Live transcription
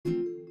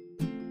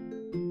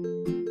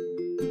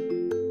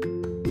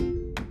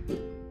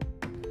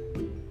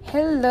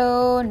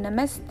Hello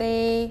नमस्ते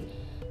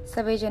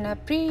सबैजना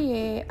प्रिय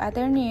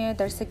आदरणीय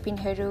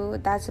दर्शकबिनहरू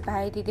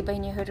दाजुभाइ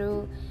दिदीबहिनीहरू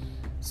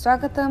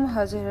स्वागतम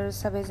हजुरहरू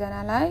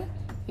सबैजनालाई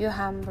यो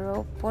हाम्रो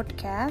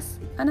पोडकास्ट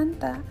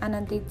अनन्त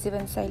आनन्दित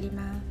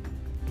जीवनशैलीमा।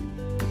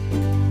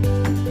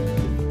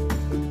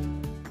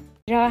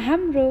 र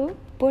हाम्रो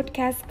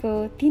पोडकास्टको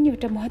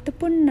 3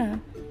 महत्त्वपूर्ण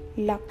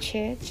लक्ष्य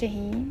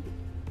चाहिँ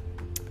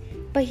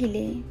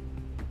पहिले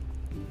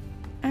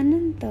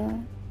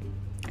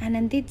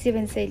आनन्दित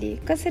जीवनशैली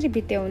कसरी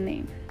बित्याउने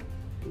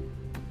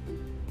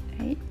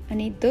है,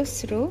 अनि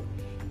दोस्रो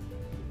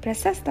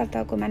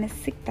प्रशस्तताको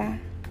मानसिकता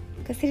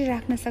कसरी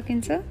राख्न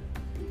सकिन्छ,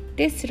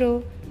 तेस्रो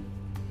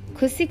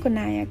खुसीको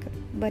नायक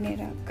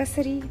बनेर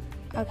कसरी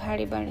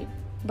अगाडि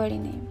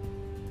बढिने।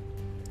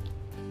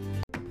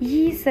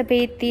 यी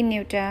सबै 3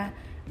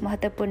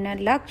 महत्त्वपूर्ण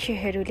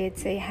लक्ष्यहरूले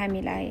चाहिँ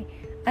हामीलाई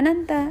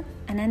अनन्त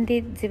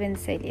आनन्दित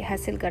जीवनशैली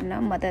हासिल गर्न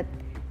मद्दत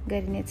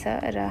गरिनेछ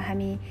र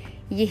हामी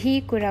यही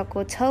कुराको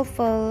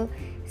छलफल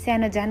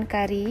सानो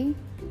जानकारी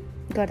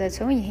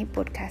गर्दछौँ यही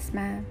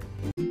पोडकास्टमा।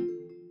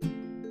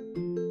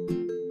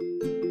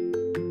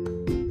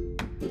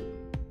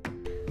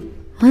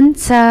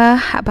 हुन्छ,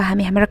 अब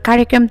हामी हाम्रो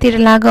कार्यक्रमतिर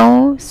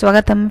लागौँ।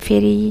 स्वागतम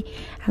फेरि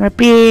हाम्रो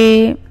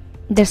प्रिय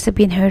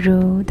दर्शकबिनहरू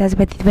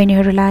दाजुभाइ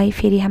दिदीबहिनीहरूलाई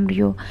फेरि हाम्रो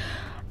यो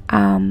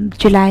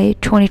जुलाई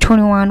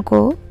 2021 को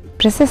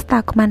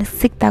प्रशस्तताको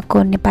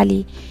मानसिकताको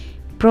नेपाली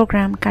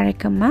प्रोग्राम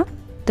कार्यक्रममा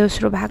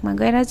दोस्रो भागमा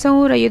गएर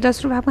छौँ र यो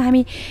दोस्रो भागमा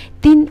हामी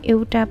 3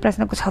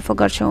 प्रश्नको छलफल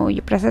गर्छौँ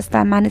यो प्रशस्त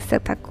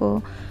मानसिकताको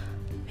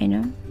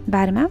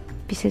बारेमा।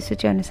 विशेष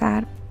सूची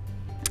अनुसार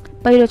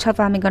पहिलो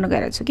छलफल हामी गर्न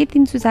गएर छौँ कि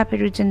 3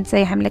 सुझावहरू जुन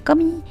चाहिँ हामीलाई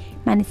कमी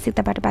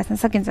मानसिकताबाट बाँच्न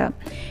सकिन्छ,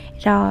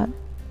 र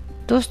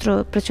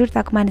दोस्रो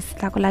प्रचुरताको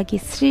मानसिकताको लागि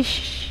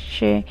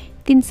शीर्ष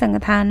 3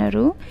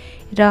 समाधानहरू,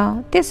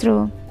 र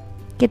तेस्रो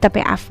के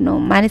तपाईँ आफ्नो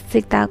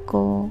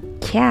मानसिकताको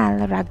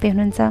ख्याल राख्दै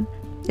हुनुहुन्छ,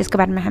 यसको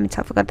बारेमा हामी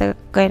छलफल गर्दै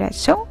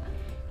गइरहेछौँ।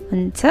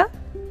 हुन्छ,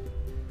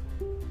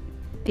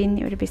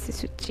 3 विशेष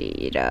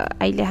सूची र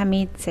अहिले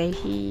हामी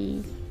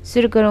चाहिँ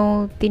सुरु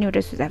गरौँ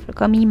 3 सुझावहरू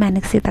कमी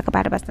मानसिकताको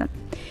बारेमा बाँच्न।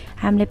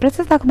 हामीले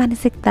प्रशस्तताको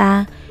मानसिकता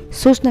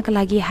सोच्नका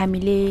लागि,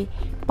 हामीले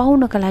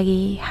पाउनका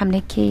लागि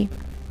हामीले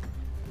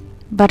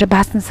केबाट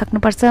बाँच्न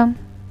सक्नुपर्छ।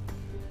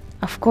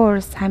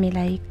 अफकोर्स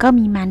हामीलाई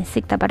कमी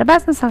मानसिकताबाट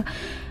बाँच्न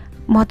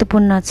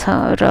महत्त्वपूर्ण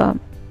छ र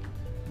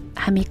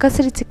हामी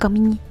कसरी चाहिँ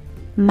कमी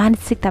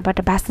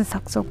मानसिकताबाट बाँच्न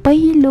सक्छौँ।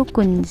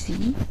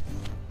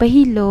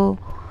 पहिलो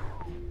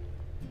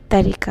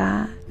तरिका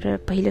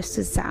र पहिलो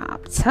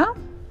सुझाव छ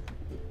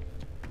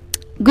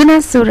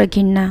गुनासो र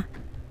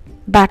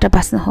घृणाबाट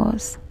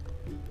बाँच्नुहोस्।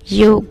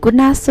 यो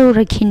गुनासो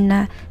र घृणा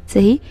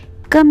चाहिँ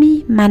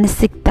कमी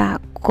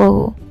मानसिकताको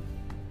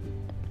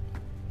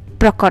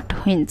प्रकट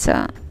हुन्छ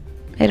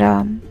र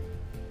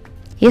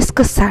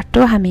यसको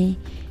साटो हामी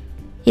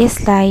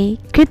यसलाई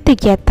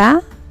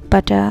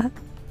कृतज्ञताबाट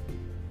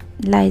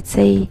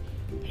चाहिँ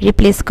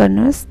रिप्लेस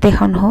गर्नुहोस्,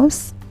 देखाउनुहोस्।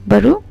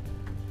 बरु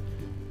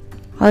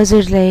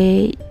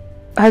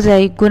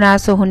हजुरलाई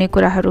गुनासो हुने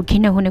कुराहरू,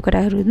 घृणा हुने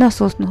कुराहरू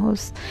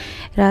नसोच्नुहोस्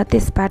र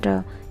त्यसबाट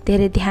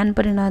धेरै ध्यान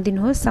पनि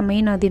नदिनुहोस्,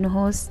 समय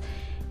नदिनुहोस्।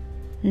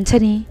 हुन्छ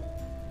नि,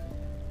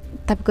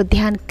 तपाईँको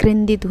ध्यान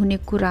केन्द्रित हुने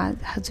कुरा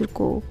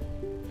हजुरको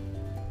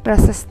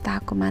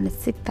प्रशस्तताको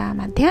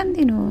मानसिकतामा ध्यान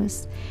दिनुहोस्।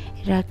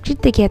 र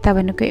कृतज्ञता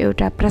भनेको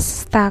एउटा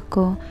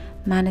प्रशस्तताको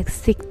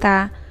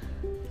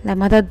मानसिकतालाई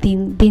मद्दत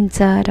दिन्छ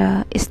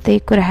र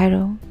यस्तै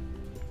कुराहरू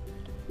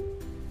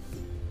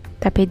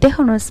तपाईँ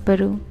देखाउनुहोस्।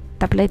 बरु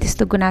तपाईँलाई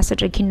त्यस्तो गुनासो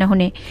र घृणा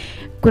हुने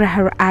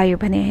कुराहरू आयो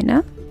भने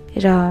होइन।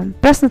 र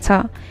प्रश्न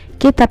छ,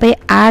 के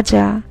तपाईँ आज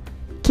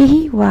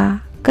केही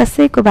वा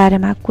कसैको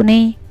बारेमा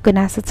कुनै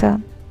गुनासो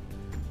छ?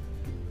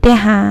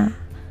 त्यहाँ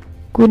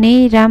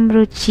कुनै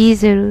राम्रो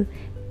चिजहरू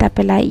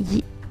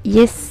तपाईँलाई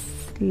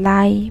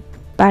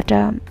यसलाईबाट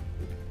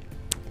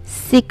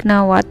सिक्न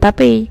वा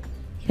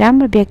तपाईँ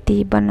राम्रो व्यक्ति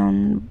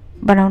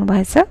बनाउनु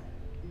भएछ?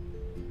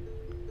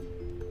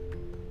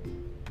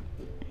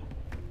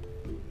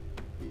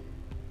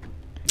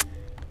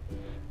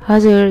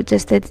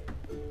 हजुरलाई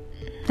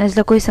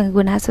कोहीसँग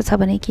गुनासो छ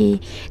भने कि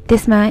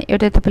त्यसमा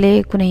एउटा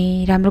तपाईँले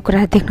कुनै राम्रो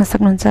कुरा देख्न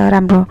सक्नुहुन्छ,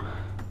 राम्रो,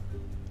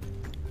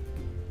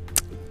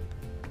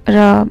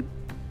 र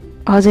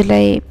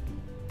हजुरलाई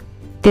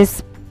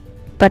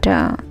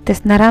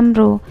त्यस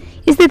नराम्रो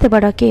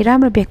स्थितिबाट केही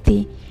राम्रो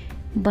व्यक्ति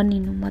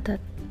बनिनु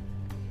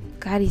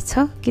मद्दतकारी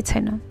छ कि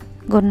छैन,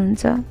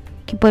 गर्नुहुन्छ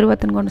कि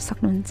परिवर्तन गर्न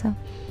सक्नुहुन्छ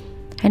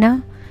होइन?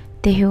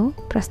 त्यही हो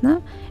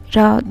प्रश्न। र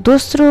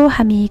दोस्रो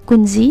हामी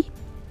कुञ्जी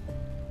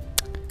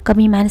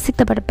कमी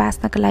मानसिकताबाट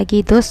बाँच्नका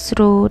लागि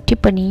दोस्रो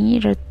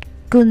टिप्पणी र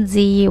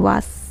कुञ्जी वा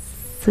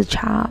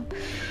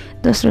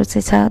सुझाव दोस्रो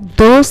चाहिँ छ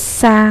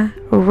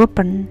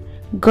दोषारोपण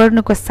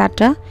गर्नुको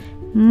साट्टा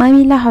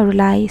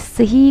महिलाहरूलाई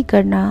सही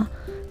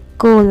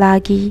गर्नको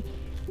लागि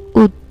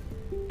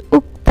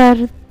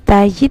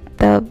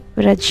उत्तरदायित्व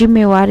र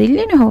जिम्मेवारी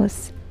लिनुहोस्।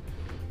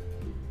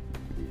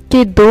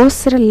 के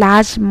दोष र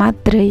लाज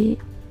मात्रै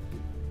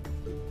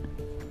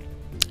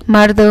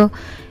मर्दो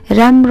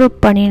राम्रो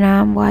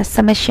परिणाम वा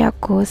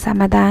समस्याको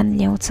समाधान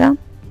ल्याउँछ?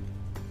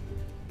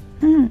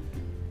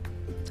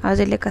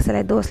 हजुरले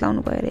कसैलाई दोष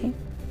लाउनु भयो रे?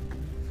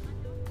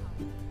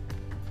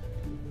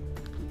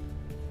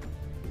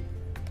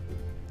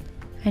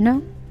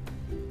 हैन,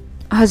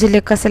 हजुरले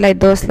कसैलाई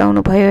दोष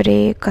लाउनु भयो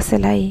रे?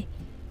 कसैलाई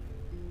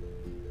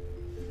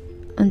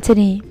हुन्छ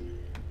नि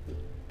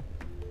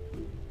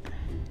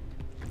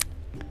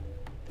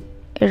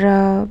र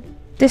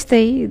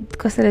त्यस्तै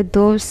कसैलाई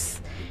दोष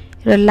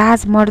र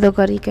लाज मर्दो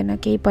गरिकन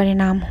केही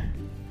परिणाम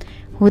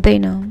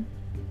हुँदैन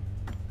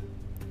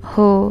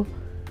हो।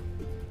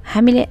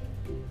 हामीले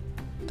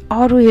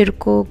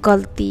अरूहरूको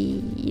गल्ती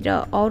र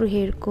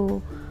अरूहरूको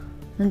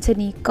हुन्छ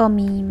नि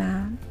कमीमा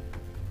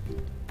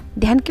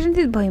ध्यान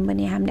केन्द्रित भयौँ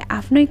भने हामीले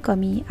आफ्नै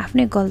कमी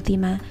आफ्नै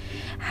गल्तीमा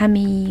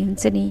हामी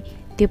हुन्छ नि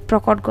त्यो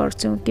प्रकट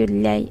गर्छौँ,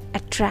 त्यसलाई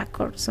एट्र्याक्ट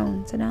गर्छौँ,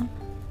 हुन्छ न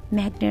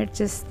म्याग्नेट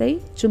जस्तै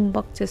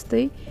चुम्बक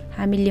जस्तै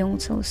हामी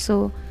ल्याउँछौँ।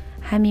 सो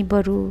हामी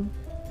बरु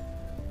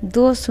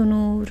दोष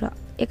हुनु र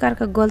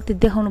एकअर्का गल्ती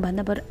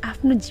देखाउनुभन्दा बरु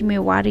आफ्नो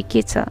जिम्मेवारी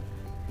के छ,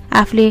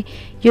 आफूले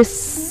यो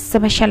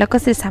समस्यालाई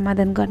कसरी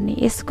समाधान गर्ने,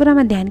 यस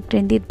कुरामा ध्यान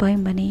केन्द्रित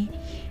भयौँ भने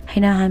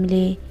होइन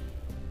हामीले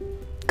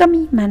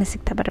कमी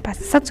मानसिकताबाट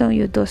बाँच्न सक्छौँ।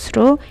 यो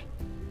दोस्रो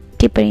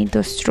टिप्पणी,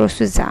 दोस्रो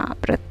सुझाव।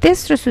 र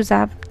तेस्रो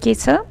सुझाव के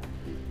छ?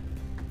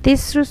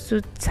 तेस्रो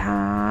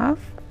सुझाव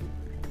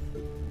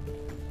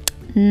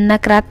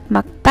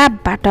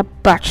नकारात्मकताबाट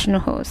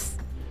बाँच्नुहोस्।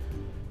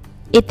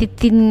 यति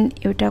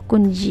 3 एउटा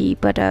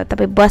कुञ्जीबाट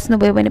तपाईँ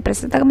बस्नुभयो भने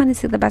प्रशस्तको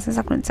मानसिकता बाँच्न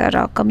सक्नुहुन्छ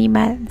र कमी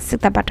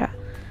मानसिकताबाट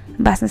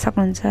बाँच्न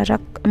सक्नुहुन्छ र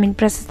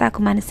प्रशस्तको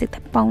मानसिकता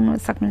पाउन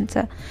सक्नुहुन्छ।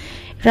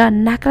 र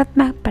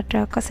नकारात्मकबाट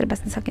कसरी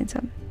बाँच्न सकिन्छ?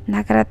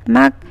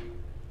 नकारात्मक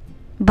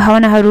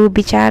भावनाहरू,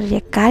 विचार या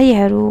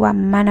कार्यहरू वा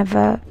मानव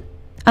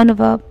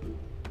अनुभव,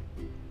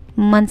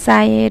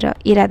 मनसाय र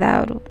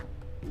इरादाहरू,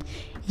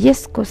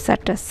 यसको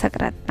सट्टा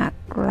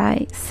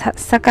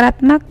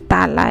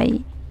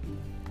सकारात्मकतालाई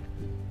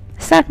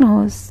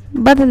साट्नुहोस्,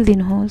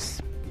 बदलिदिनुहोस्।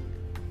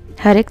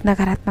 हरेक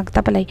नकारात्मक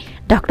तपाईँलाई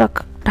ढकढक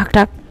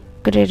ढकढक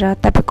गरेर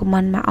तपाईँको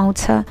मनमा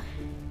आउँछ,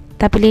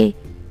 तपाईँले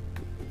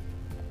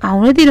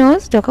आउन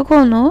दिनुहोस्, ढोका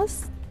खोल्नुहोस्,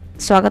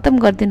 स्वागतम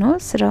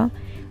गरिदिनुहोस् र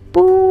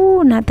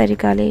पूर्ण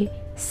तरिकाले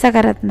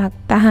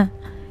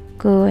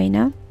सकारात्मकताको होइन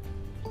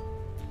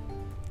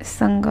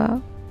सँग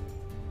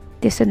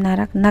त्यसो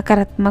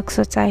नकारात्मक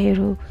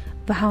सोचाइहरू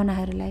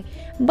भावनाहरूलाई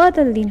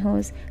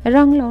बदलिदिनुहोस्,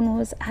 रङ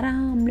लाउनुहोस्,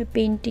 आरामले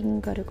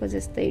पेन्टिङ गरेको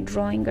जस्तै,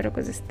 ड्रइङ गरेको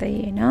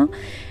जस्तै, होइन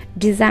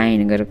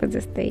डिजाइन गरेको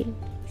जस्तै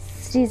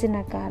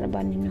सृजनाकार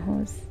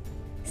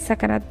बनिनुहोस्।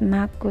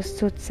 सकारात्मकको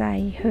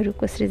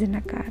सोचाइहरूको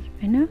सृजनाकार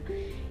होइन।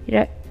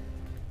 र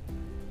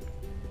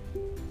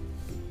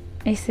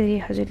यसरी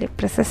हजुरले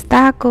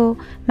प्रशस्तको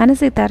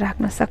मानसिकता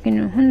राख्न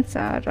सकिनुहुन्छ।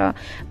 र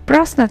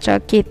प्रश्न छ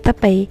के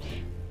तपाईँ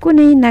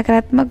कुनै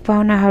नकारात्मक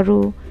भावनाहरू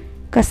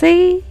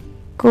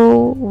कसैको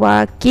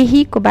वा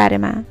केहीको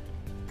बारेमा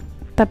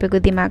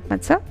तपाईँको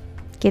दिमागमा छ?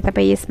 के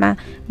तपाईँ यसमा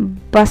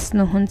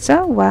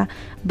बस्नुहुन्छ वा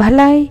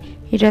भलाइ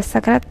र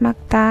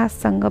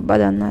सकारात्मकतासँग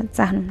बदल्न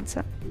चाहनुहुन्छ?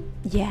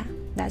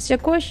 That's your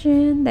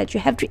question that you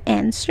have to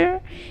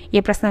answer.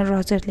 यो प्रश्नहरू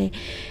हजुरले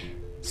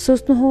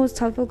सोच्नुहोस्,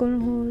 छलफल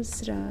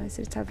गर्नुहोस् र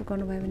यसरी छलफल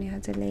गर्नुभयो भने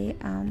हजुरले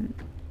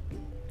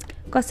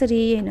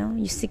कसरी होइन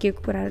यो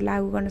सिकेको कुराहरू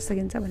लागू गर्न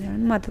सकिन्छ भनेर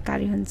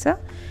मद्दतकारी हुन्छ।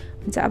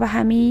 अब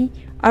हामी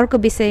अर्को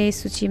विषय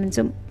सूची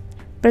भन्छौँ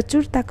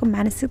प्रचुरताको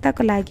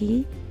मानसिकताको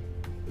लागि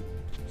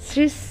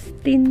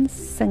 3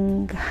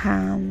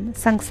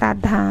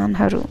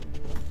 संसाधनहरू।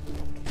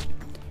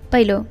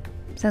 पहिलो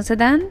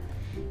संसाधन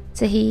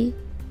चाहिँ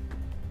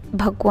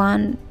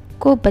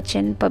भगवानको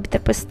वचन, पवित्र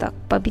पुस्तक,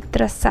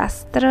 पवित्र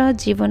शास्त्र,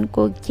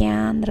 जीवनको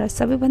ज्ञान र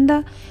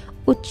सबैभन्दा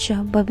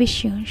उच्च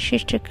भविष्य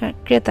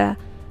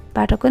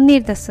सृष्टिकर्ताबाटको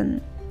निर्देशन।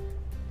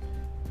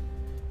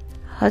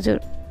 हजुर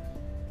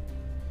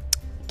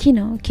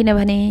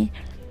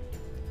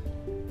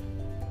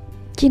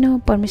किन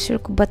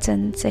परमेश्वरको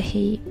वचन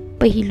चाहिँ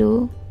पहिलो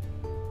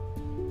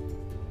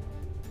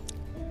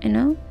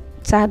होइन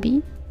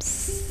चाबी,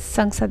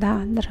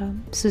 संसाधन र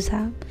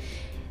सुझाव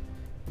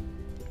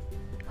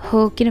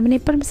हो? किनभने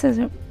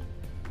परमेश्वर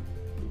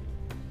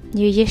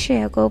यो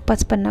यशायाको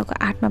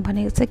 55:8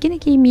 भनेको छ,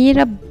 किनकि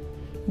मेरा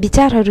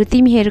विचारहरू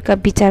तिमीहरूका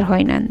विचार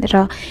होइनन्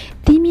र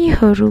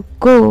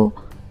तिमीहरूको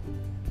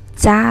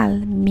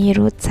चाल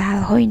मेरो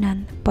चाल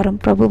होइनन्।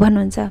 परमप्रभु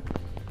भन्नुहुन्छ।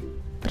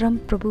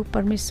 परमप्रभु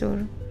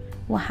परमेश्वर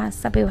उहाँ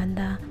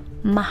सबैभन्दा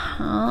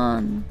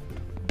महान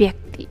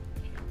व्यक्ति,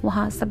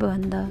 उहाँ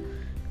सबैभन्दा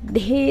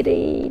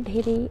धेरै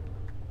धेरै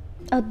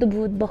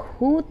अद्भुत,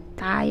 बहुत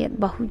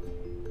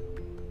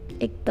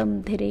एकदम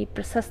धेरै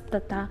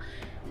प्रशस्तता,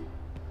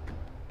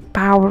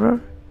 पावर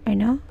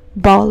होइन,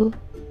 बल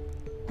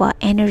वा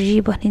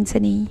एनर्जी भनिन्छ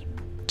नि,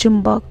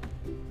 चुम्बक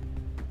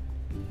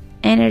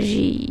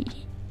एनर्जी,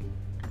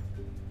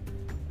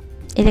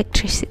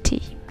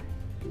 इलेक्ट्रिसिटी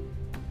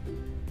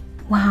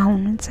उहाँ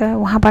हुनुहुन्छ,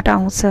 उहाँबाट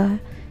आउँछ।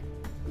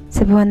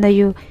 सबैभन्दा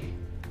यो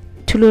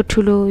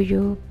ठुलो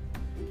यो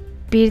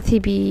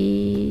पृथ्वी,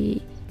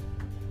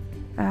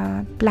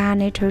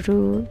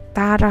 प्लानेटहरू,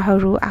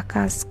 ताराहरू,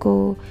 आकाशको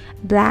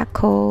ब्ल्याक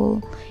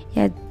होल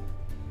या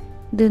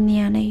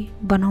दुनियाँ नै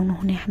बनाउनु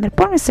हुने हाम्रो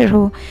परमेश्वर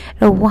हो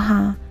र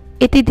उहाँ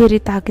यति धेरै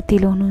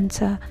ताकतिलो हुनुहुन्छ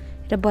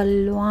र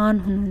बलवान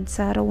हुनुहुन्छ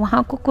र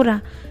उहाँको कुरा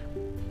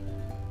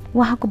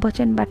उहाँको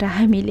वचनबाट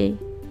हामीले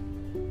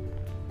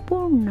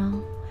पूर्ण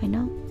हैन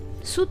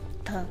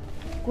शुद्ध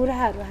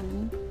कुराहरू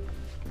हामी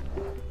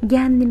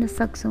ज्ञान दिन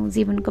सक्छौँ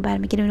जीवनको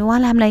बारेमा, किनभने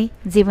उहाँले हामीलाई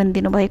जीवन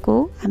दिनुभएको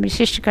हाम्रो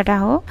सृष्टिकर्ता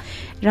हो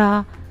र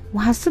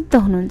उहाँ शुद्ध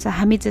हुनुहुन्छ,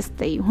 हामी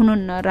जस्तै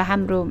हुनुहुन्न र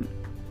हाम्रो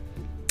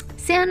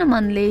सानो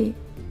मनले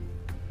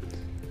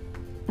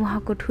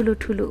उहाँको ठुलो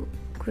ठुलो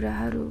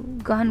कुराहरू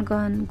गहन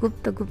गहन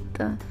गुप्त गुप्त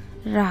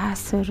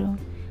रहस्यहरू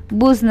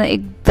बुझ्न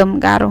एकदम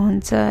गाह्रो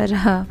हुन्छ र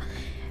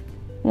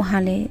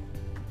उहाँले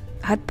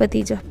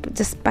हातपति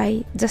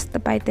जस्तो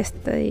पाए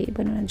त्यस्तै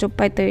भनौँ जो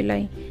पाए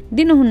त्यहीलाई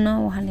दिनुहुन्न,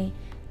 उहाँले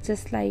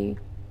जसलाई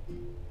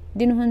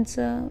दिनुहुन्छ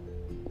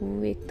ऊ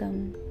एकदम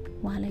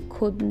उहाँलाई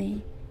खोज्ने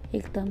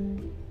एकदम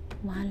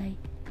उहाँलाई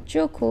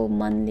चोखो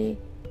मनले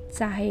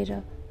चाहेर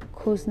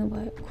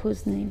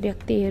खोज्ने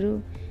व्यक्तिहरू,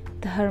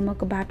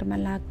 धर्मको बाटोमा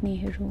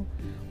लाग्नेहरू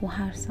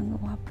उहाँहरूसँग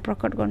उहाँ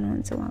प्रकट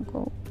गर्नुहुन्छ उहाँको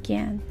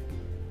ज्ञान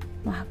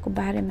उहाँको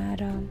बारेमा।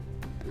 र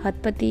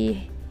हतपति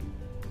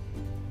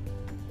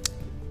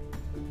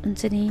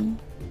हुन्छ नि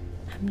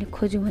हामीले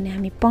खोज्यौँ भने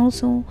हामी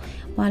पाउँछौँ।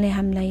 उहाँले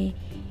हामीलाई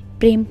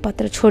प्रेम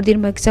पत्र छोडिदिनु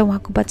भएको छ,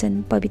 उहाँको वचन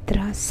पवित्र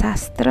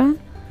शास्त्र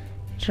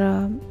र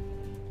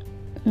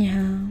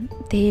यहाँ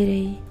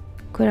धेरै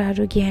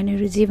कुराहरू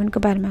ज्ञानहरू जीवनको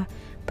बारेमा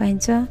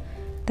पाइन्छ।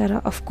 तर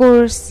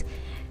अफकोर्स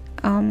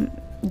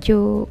यो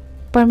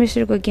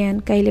परमेश्वरको ज्ञान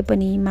कहिले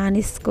पनि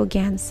मानिसको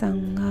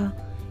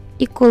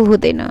ज्ञानसँग इक्वल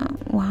हुँदैन।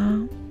 उहाँ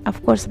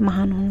अफकोर्स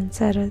महान हुनुहुन्छ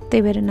र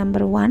त्यही भएर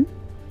नम्बर 1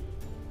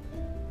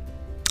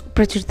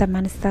 प्रचुरता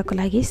मानिसताको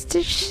लागि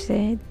शीर्ष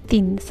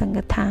 3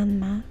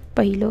 संगठनमा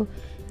पहिलो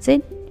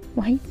चाहिँ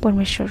उहाँ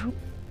परमेश्वर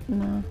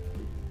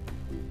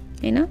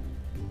हैन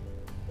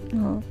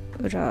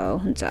र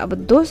हुन्छ। अब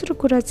दोस्रो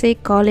कुरा चाहिँ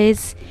कलेज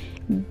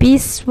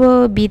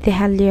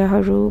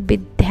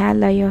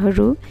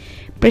विद्यालयहरू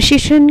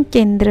प्रशिक्षण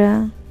केन्द्र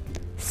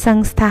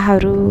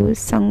संस्थाहरू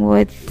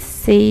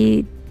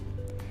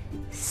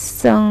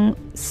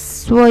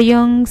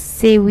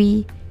स्वयंसेवी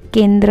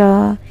केन्द्र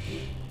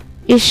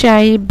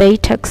इसाई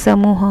बैठक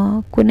समूह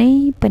कुनै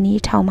पनि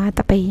ठाउँमा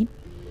तपाईँ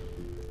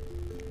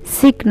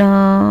सिक्न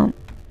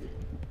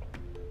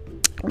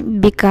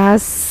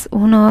विकास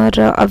हुन र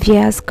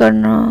अभ्यास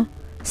गर्न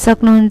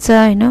सक्नुहुन्छ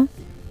हैन।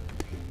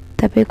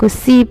 तपाईको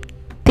सिप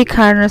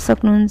तिखार्न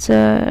सक्नुहुन्छ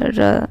र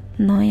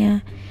नयाँ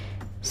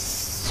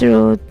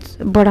स्रोत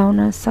बढाउन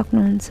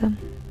सक्नुहुन्छ।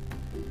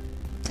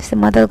 त्यसले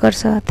मद्दत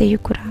गर्छ त्यही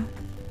कुरा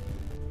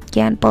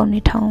ज्ञान पाउने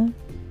ठाउँ।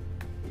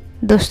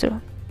 दोस्रो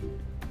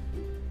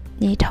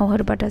यही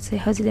ठाउँहरूबाट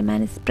चाहिँ हजुरले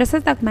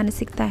प्रशस्तक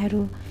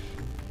मानसिकताहरू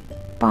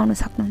पाउन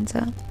सक्नुहुन्छ।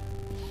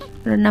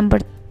 र नम्बर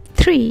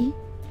 3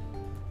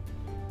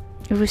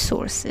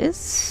 resources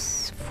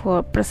for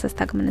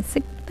प्रशस्तक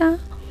मानसिकता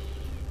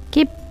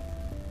के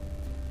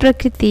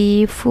प्रकृति,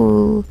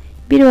 फूल,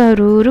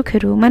 बिरुवाहरू,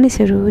 रुखहरू,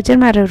 मानिसहरू,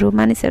 जनावरहरू,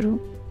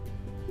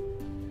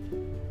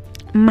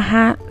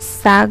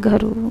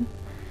 महासागरहरू,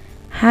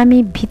 हामी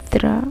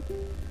भित्र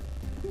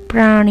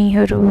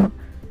प्राणीहरू,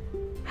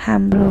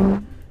 हाम्रो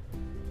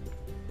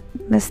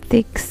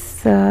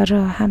मस्तिष्क र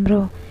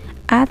हाम्रो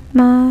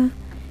आत्मा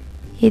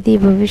यदि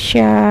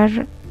भविष्य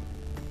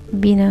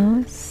बिना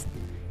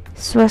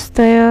स्वस्थ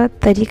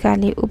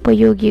तरिकाले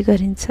उपयोगी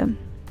गरिन्छ,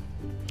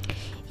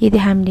 यदि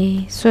हामीले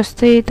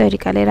स्वस्थ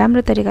तरिकाले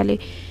राम्रो तरिकाले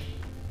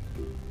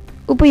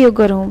उपयोग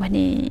गरौँ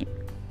भने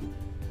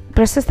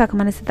प्रशस्तक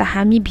मानसिकता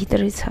हामी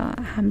भित्रै छ,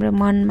 हाम्रो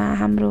मनमा,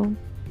 हाम्रो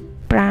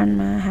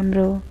प्राणमा,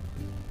 हाम्रो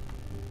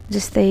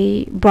जस्तै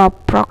बब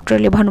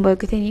प्रक्टरले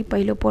भन्नुभएको थियो नि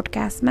पहिलो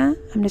पोडकास्टमा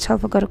हामीले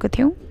छलफल गरेको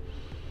थियौँ।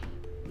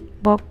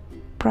 बब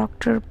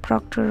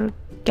प्रक्टर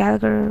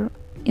ग्यालगर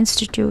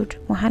इन्स्टिट्युट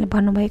उहाँले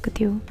भन्नुभएको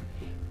थियो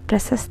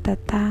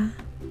प्रशस्तता,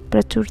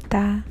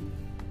 प्रचुरता,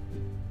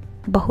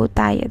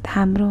 बहुतायत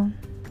हाम्रो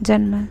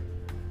जन्म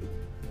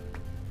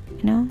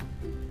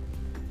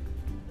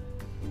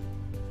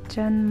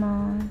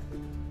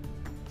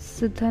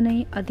शुद्ध नै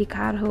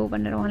अधिकार हो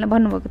भनेर उहाँले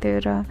भन्नुभएको थियो।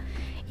 र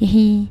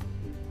यही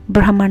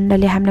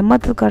ब्रह्माण्डले हामीलाई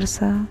मद्दत गर्छ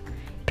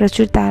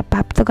प्रचुरता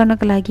प्राप्त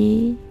गर्नको लागि।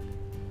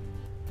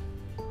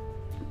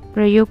 र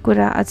यो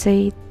कुरा अझै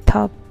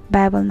थप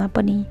बाइबलमा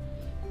पनि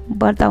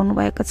बताउनु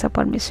भएको छ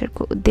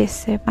परमेश्वरको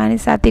उद्देश्य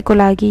मानिस जातिको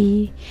लागि।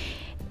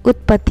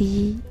 उत्पत्ति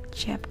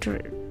च्याप्टर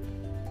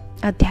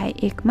अध्याय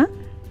 1 मा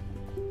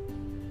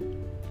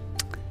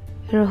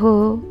र हो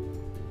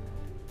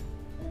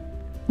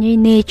यही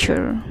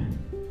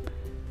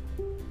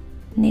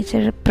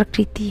नेचर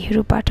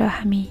प्रकृतिहरूबाट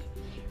हामी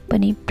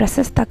पनि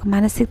प्रशस्तक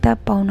मानसिकता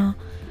पाउन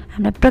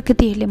हामीलाई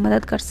प्रकृतिहरूले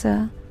मद्दत गर्छ।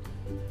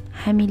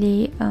 हामीले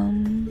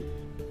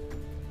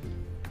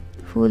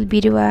फूल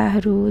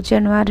बिरुवाहरू,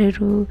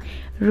 जनावरहरू,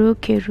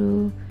 रुखहरू,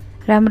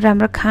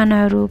 राम्रो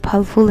खानाहरू,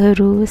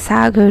 फलफुलहरू,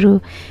 सागहरू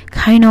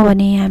खाएनौँ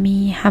भने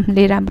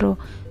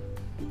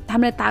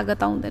हामीलाई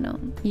तागत आउँदैन।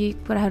 यी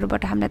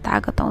कुराहरूबाट हामीलाई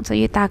तागत आउँछ।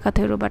 यो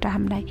तागतहरूबाट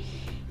हामीलाई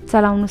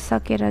चलाउन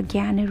सकेर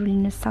ज्ञानहरू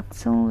लिन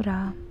सक्छौँ र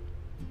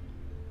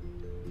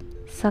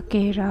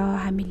सकेर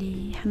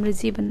हामीले हाम्रो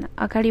जीवन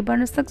अगाडि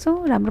बढ्न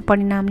सक्छौँ, राम्रो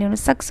परिणाम ल्याउन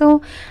सक्छौँ,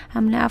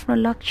 हामीले आफ्नो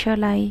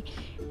लक्ष्यलाई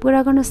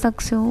पुरा गर्न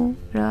सक्छौँ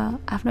र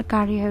आफ्नो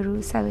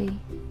कार्यहरू सबै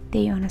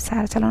त्यही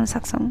अनुसार चलाउन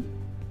सक्छौँ।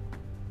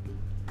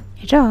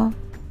 र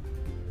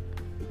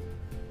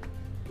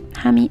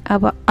हामी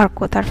अब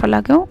अर्कोतर्फ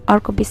लागौँ,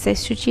 अर्को विषय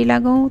सूची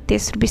लागौँ।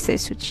 तेस्रो विषय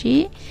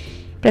सूची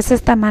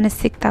प्रशस्त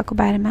मानसिकताको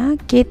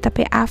बारेमा। के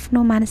तपाईँ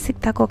आफ्नो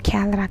मानसिकताको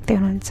ख्याल राख्दै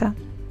हुनुहुन्छ?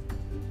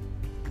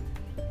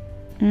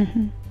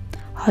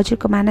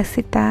 हजुरको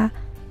मानसिकता,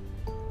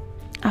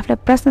 आफूलाई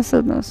प्रश्न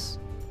सोध्नुहोस्,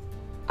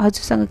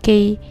 हजुरसँग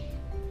केही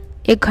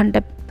 1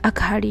 घन्टा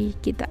अगाडि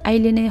कि त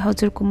अहिले नै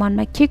हजुरको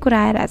मनमा के कुरा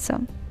आइरहेछ?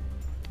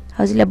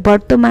 हजुरलाई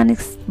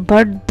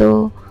बढ्दो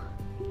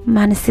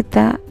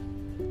मानसिकता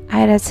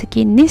आइरहेछ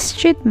कि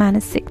निश्चित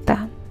मानसिकता?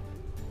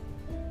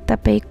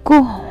 तपाईँ को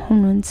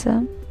हुनुहुन्छ?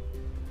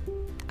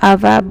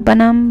 अभाव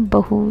बनाम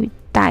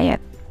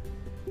बहुतायत।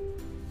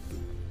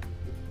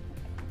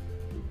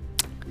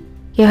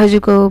 के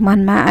हजुरको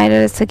मनमा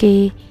आइरहेछ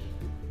कि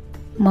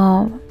म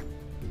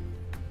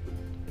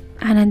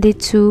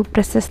आनन्दित छु,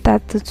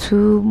 प्रशस्त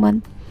छु,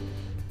 म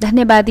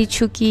धन्यवादी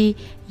छु कि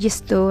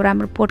यस्तो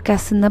राम्रो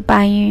पोडकास्ट सुन्न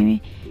पाएँ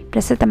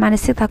प्रशस्त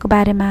मानसिकताको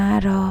बारेमा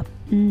र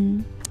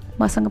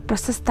मसँग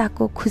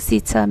प्रशस्तको खुसी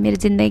छ मेरो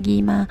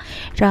जिन्दगीमा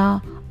र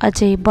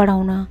अझै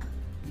बढाउन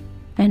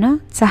हैन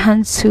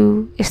चाहन्छु।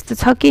 यस्तो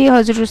छ कि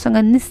हजुरसँग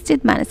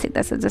निश्चित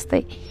मानसिकता छ,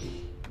 जस्तै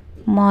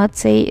म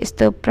चाहिँ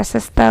यस्तो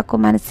प्रशस्तको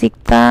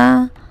मानसिकता,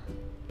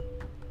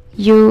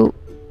 यो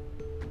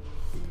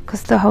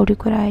कस्तो हौडी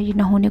कुरा, यो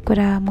नहुने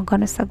कुरा म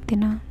गर्न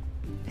सक्दिनँ,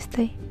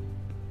 यस्तो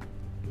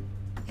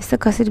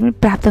कसरी पनि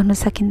प्राप्त हुन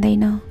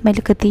सकिँदैन,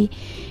 मैले कति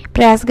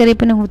प्रयास गरे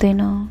पनि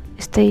हुँदैन,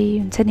 यस्तै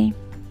हुन्छ नि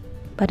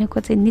भनेको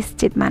चाहिँ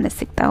निश्चित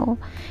मानसिकता हो।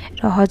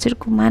 र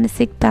हजुरको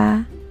मानसिकता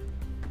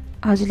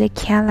हजुरले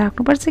ख्याल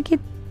राख्नुपर्छ कि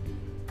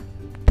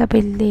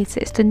तपाईँले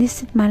चाहिँ यस्तो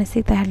निश्चित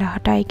मानसिकताहरूलाई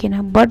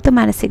हटाइकन बढ्दो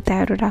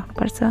मानसिकताहरू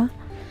राख्नुपर्छ।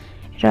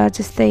 र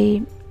जस्तै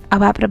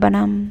अभाव र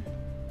बनाम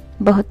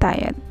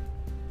बहुतायत।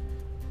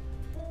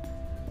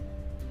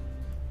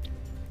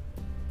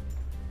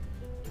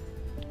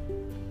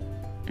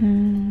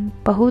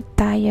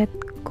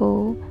 बहुतायतको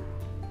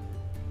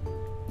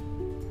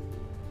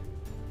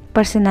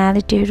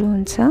पर्सनालिटीहरू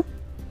हुन्छ,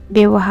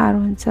 व्यवहार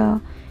हुन्छ,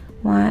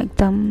 उहाँ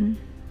एकदम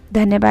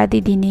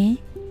धन्यवादी दिने,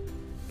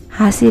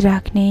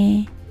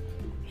 हाँसिराख्ने,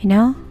 हैन,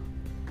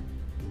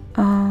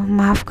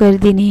 माफ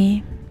गरिदिने।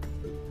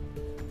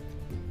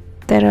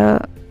 तर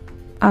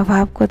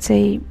अभावको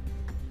चाहिँ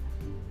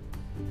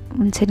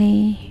हुन्छ नि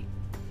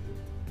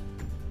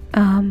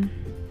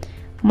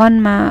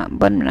मनमा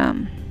बन्न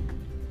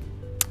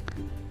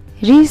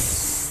रिस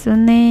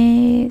हुने,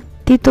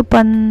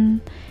 तितोपन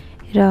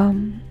र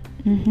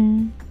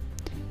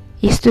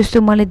यस्तो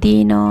यस्तो मैले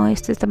दिइनँ,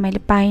 यस्तो यस्तो मैले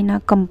पाइनँ,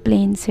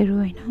 कम्प्लेन्सहरू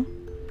होइन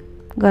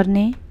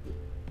गर्ने,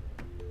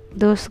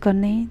 दोष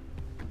गर्ने।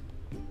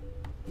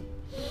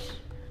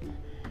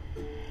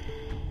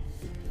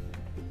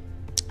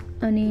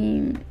 अनि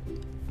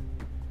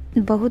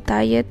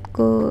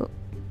बहुतायतको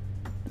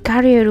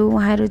कार्यहरू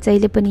उहाँहरू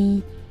जहिले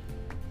पनि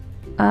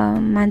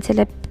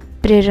मान्छेलाई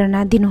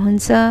प्रेरणा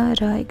दिनुहुन्छ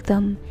र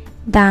एकदम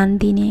दान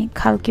दिने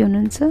खालको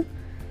हुनुहुन्छ।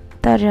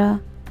 तर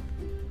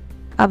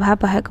अभाव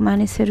भएको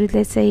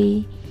मानिसहरूले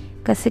चाहिँ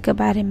कसैको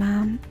बारेमा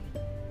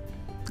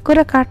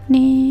कुरा काट्ने,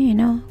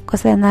 हैन,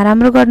 कसैलाई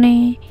नराम्रो गर्ने,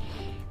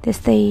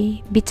 त्यस्तै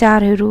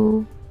विचारहरू,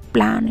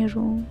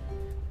 प्लानहरू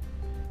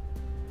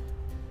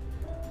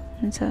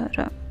हुन्छ। र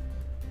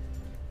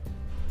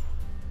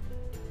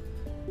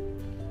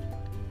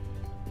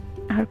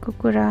अर्को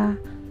कुरा,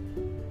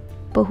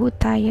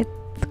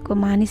 बहुतायतको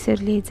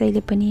मानिसहरूले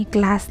जहिले पनि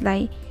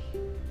ग्लासलाई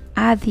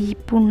आधी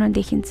पूर्ण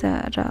देखिन्छ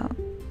र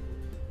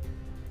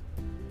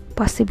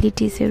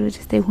पोसिबिलिटिजहरू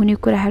जस्तै हुने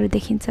कुराहरू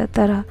देखिन्छ।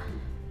 तर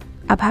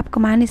अभावको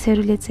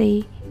मानिसहरूले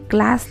चाहिँ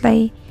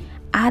ग्लासलाई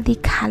आधी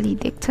खाली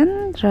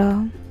देख्छन् र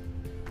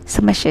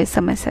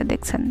समस्या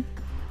देख्छन्।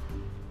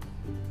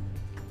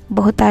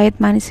 बहुतायत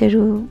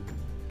मानिसहरू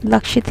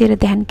लक्ष्यतिर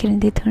ध्यान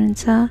केन्द्रित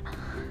हुनुहुन्छ,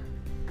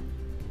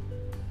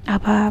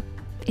 अभाव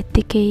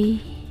यत्तिकै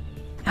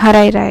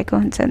हराइरहेको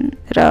हुन्छन्।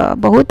 र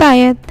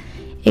बहुतायत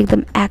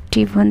एकदम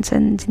एक्टिभ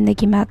हुन्छन्,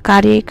 जिन्दगीमा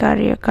कार्य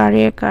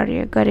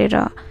गरेर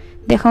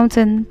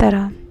देखाउँछन्। तर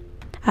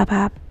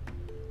अभाव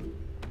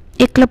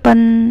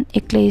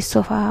एक्लै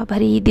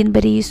सोफाभरि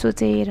दिनभरि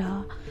सोचेर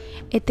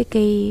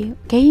यत्तिकै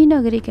केही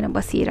नगरिकन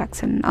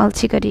बसिराख्छन्,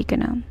 अल्छी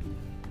गरिकन।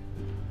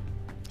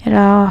 र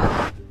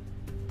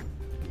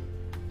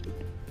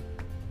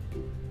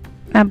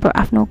अब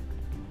आफ्नो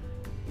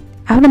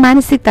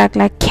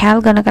मानसिकतालाई ख्याल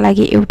गर्नका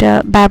लागि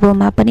एउटा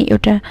बाइबलमा पनि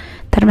एउटा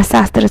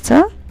धर्मशास्त्र छ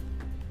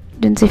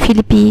जुन चाहिँ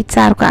फिलिपी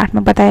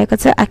 4:8मा बताएको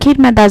छ।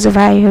 आखिरमा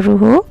दाजुभाइहरू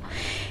हो,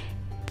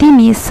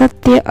 तिमी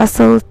सत्य,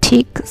 असल,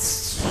 ठिक,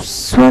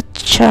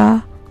 स्वच्छ,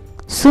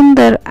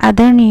 सुन्दर,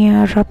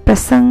 आदरणीय र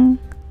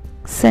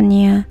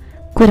प्रशंसनीय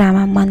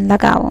कुरामा मन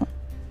लगाऊ।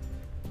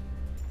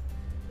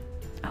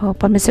 हो,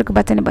 परमेश्वरको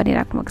वचनले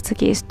भनिराख्नु भएको छ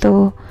कि यस्तो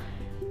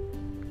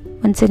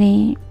हुन्छ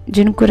नि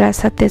जुन कुरा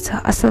सत्य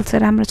छ असल छ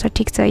राम्रो छ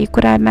ठिक छ यो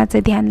कुरामा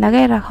चाहिँ ध्यान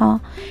लगाइराख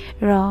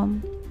र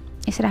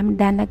यसरी हामी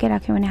ध्यान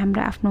लगाइराख्यौँ भने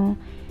हाम्रो आफ्नो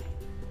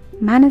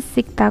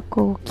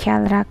मानसिकताको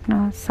ख्याल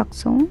राख्न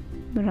सक्छौँ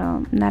र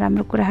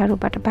नराम्रो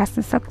कुराहरूबाट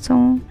बाँच्न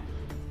सक्छौँ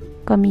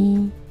कमी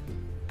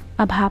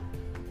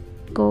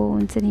अभावको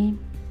हुन्छ नि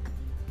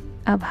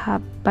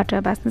अभावबाट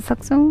बाँच्न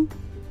सक्छौँ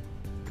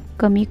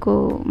कमीको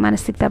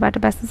मानसिकताबाट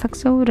बाँच्न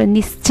सक्छौँ र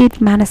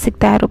निश्चित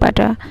मानसिकताहरूबाट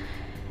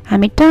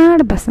हामी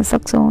टाढ बस्न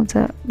सक्छौँ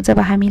जब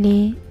हामीले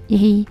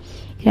यही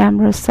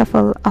राम्रो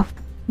सफल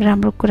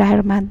राम्रो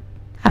कुराहरूमा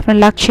आफ्नो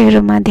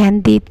लक्ष्यहरूमा ध्यान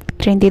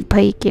केन्द्रित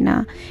भइकन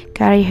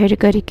कार्यहरू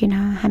गरिकन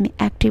हामी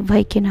एक्टिभ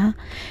भइकन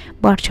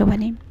बढ्छौँ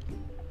भने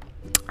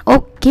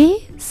ओके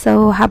सो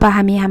अब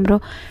हामी हाम्रो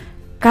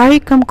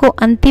कार्यक्रमको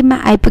अन्तिममा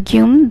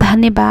आइपुग्यौँ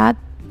धन्यवाद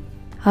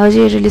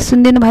हजुरहरूले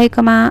सुनिदिनु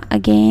भएकोमा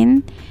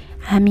अगेन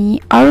हामी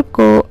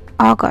अर्को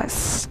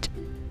अगस्त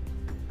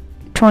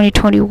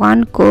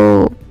 2021 को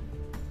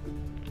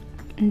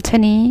हुन्छ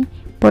नि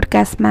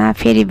पोडकास्टमा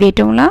फेरि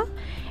भेटौँला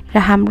र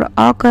हाम्रो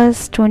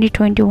अगस्त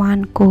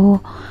 2021 को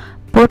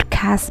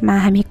पोडकास्टमा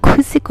हामी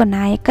खुसीको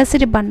नायक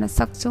कसरी बन्न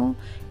सक्छौँ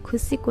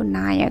खुसीको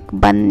नायक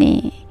बन्ने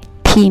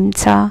थीम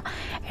छ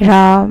र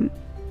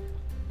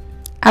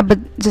अब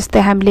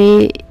जस्तै हामीले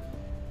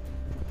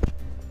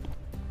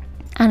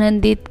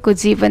आनन्दितको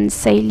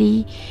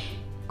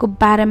जीवनशैलीको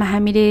बारेमा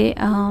हामीले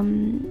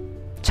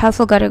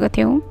छलफल गरेको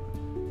थियौँ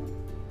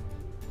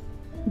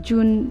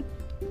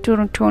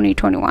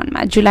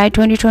जुलाई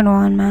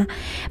 2021 मा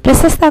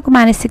प्रशस्तको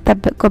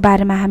मानसिकताको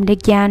बारेमा हामीले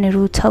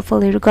ज्ञानहरू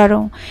छलफलहरू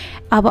गरौँ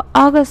अब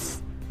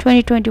अगस्त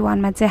 2021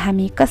 मा चाहिँ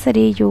हामी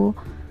कसरी यो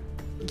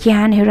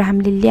ज्ञानहरू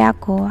हामीले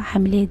ल्याएको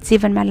हामीले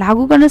जीवनमा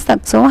लागू गर्न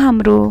सक्छौँ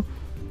हाम्रो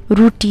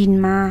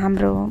रुटिनमा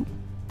हाम्रो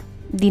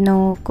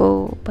दिनौको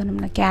भनौँ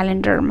न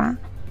क्यालेन्डरमा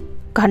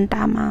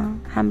घण्टामा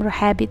हाम्रो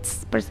ह्याबिट्स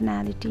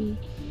पर्सनालिटी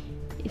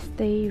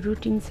यस्तै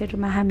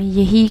रुटिन्सहरूमा हामी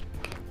यही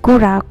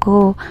कुराको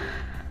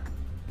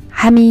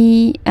हामी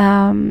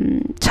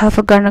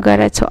छलफल गर्न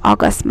गएछौँ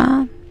अगस्तमा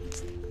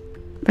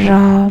र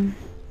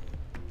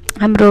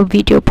हाम्रो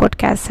भिडियो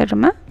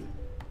पोडकास्टहरूमा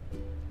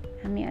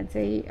हामी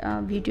अझै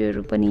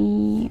भिडियोहरू पनि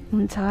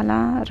हुन्छ होला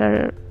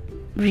र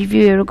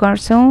रिभ्यूहरू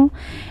गर्छौँ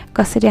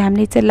कसरी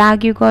हामीले चाहिँ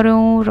लागू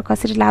गरौँ र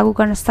कसरी लागू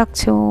गर्न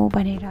सक्छौँ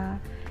भनेर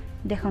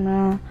देखाउन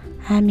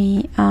हामी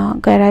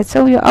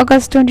गएछौँ यो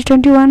अगस्त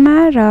 2021 मा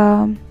र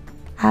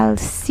I'll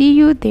see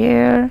you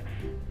there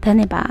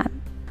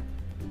धन्यवाद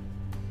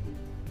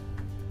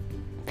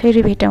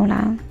फेरि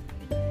भेटौँला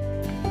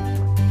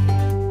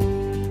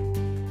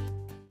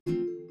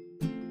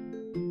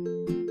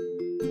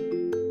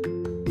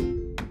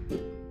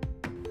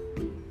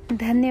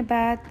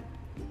धन्यवाद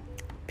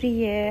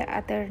प्रिय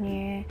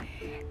आदरणीय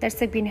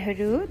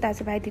दर्शकबिनहरू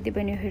दाजुभाइ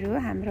दिदीबहिनीहरू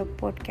हाम्रो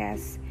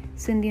पोडकास्ट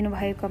सुनिदिनु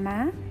भएकोमा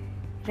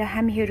र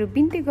हामीहरू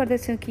बिन्ती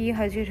गर्दछौँ कि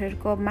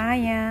हजुरहरूको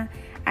माया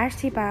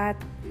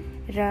आशीर्वाद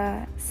र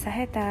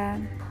सहायता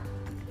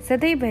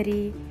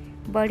सधैँभरि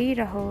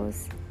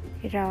बढिरहोस्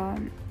र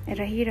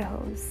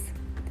रहिरहोस्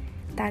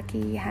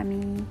ताकि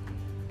हामी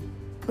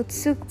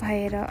उत्सुक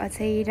भएर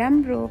अझै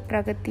राम्रो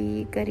प्रगति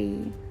गरी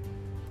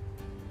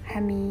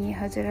हामी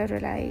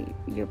हजुरहरूलाई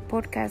यो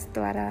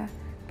पोडकास्टद्वारा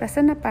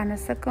प्रसन्न पार्न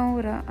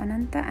सकौँ र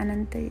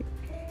अनन्त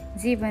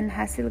जीवन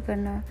हासिल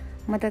गर्न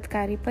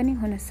मद्दतकारी पनि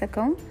हुन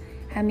सकौँ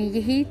हामी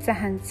यही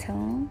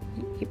चाहन्छौँ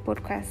यो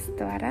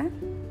पोडकास्टद्वारा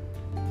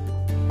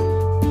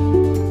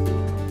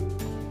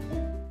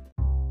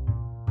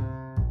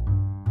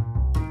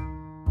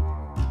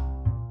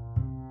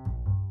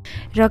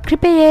र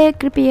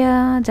कृपया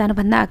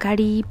जानुभन्दा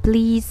अगाडि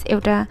प्लिज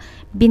एउटा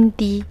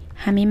बिन्ती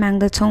हामी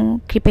माग्दछौँ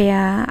कृपया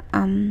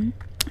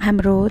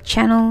हाम्रो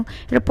च्यानल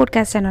र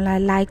पोडकास्ट च्यानललाई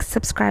लाइक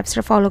सब्सक्राइब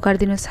र फलो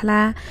गरिदिनुहोस्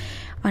होला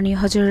अनि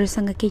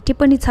हजुरहरूसँग केही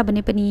टिप्पणी छ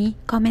भने पनि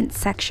कमेन्ट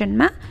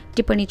सेक्सनमा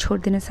टिप्पणी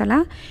छोडिदिनुहोस् होला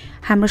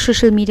हाम्रो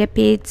social media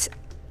page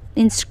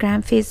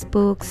Instagram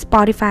Facebook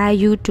Spotify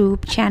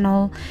YouTube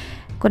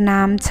च्यानलको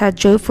नाम छ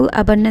जोयफुल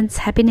अबन्डेन्स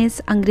ह्याप्पिनेस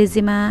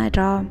अङ्ग्रेजीमा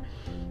र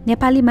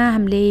नेपालीमा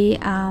हामीले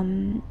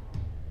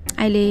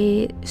अहिले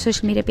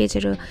सोसियल मिडिया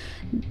पेजहरू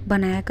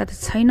बनाएका त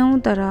छैनौँ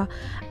तर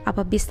अब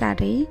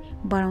बिस्तारै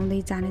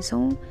बढाउँदै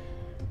जानेछौँ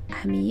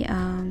हामी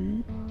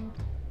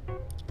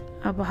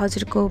अब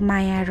हजुरको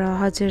माया र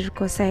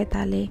हजुरको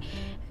सहायताले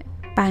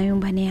पायौँ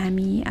भने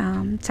हामी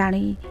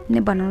चाँडै नै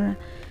बनाउन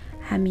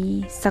हामी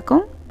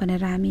सकौँ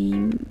भनेर हामी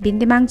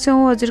बिन्ती माग्छौँ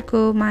हजुरको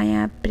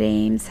माया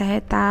प्रेम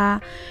सहायता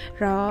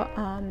र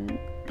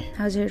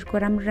हजुरको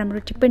राम्रो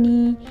टिप्पणी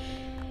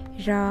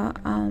र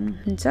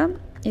हुन्छ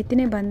यति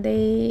नै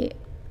भन्दै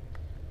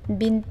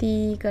बिन्ती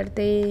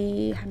गर्दै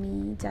हामी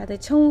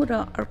जाँदैछौँ र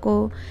अर्को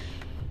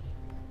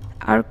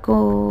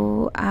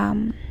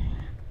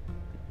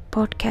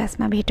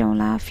पोडकास्टमा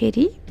भेटौँला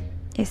फेरि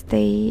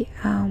यस्तै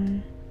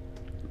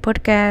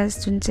पोडकास्ट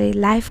जुन चाहिँ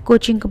लाइफ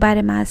कोचिङको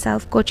बारेमा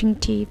सेल्फ कोचिङ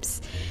टिप्स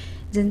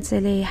जुन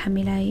चाहिँले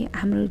हामीलाई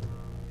हाम्रो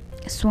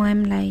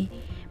स्वयंलाई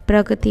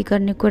प्रगति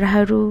गर्ने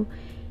कुराहरू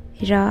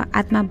र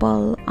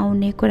आत्मबल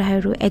आउने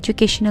कुराहरू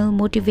एजुकेसनल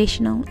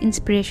मोटिभेसनल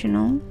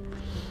इन्स्पिरेसनल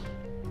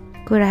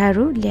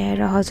कुराहरू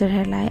ल्याएर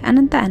हजुरहरूलाई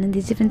अनन्त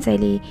आनन्दी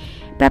जीवनशैली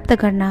प्राप्त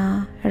गर्न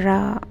र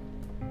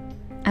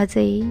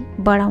अझै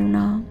बढाउन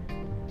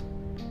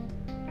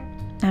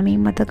हामी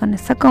मद्दत गर्न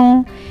सकौँ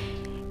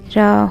र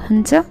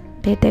हुन्छ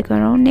भेट्दै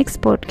गरौँ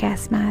नेक्स्ट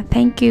पोडकास्टमा।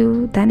 थ्याङ्क यू,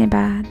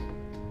 धन्यवाद।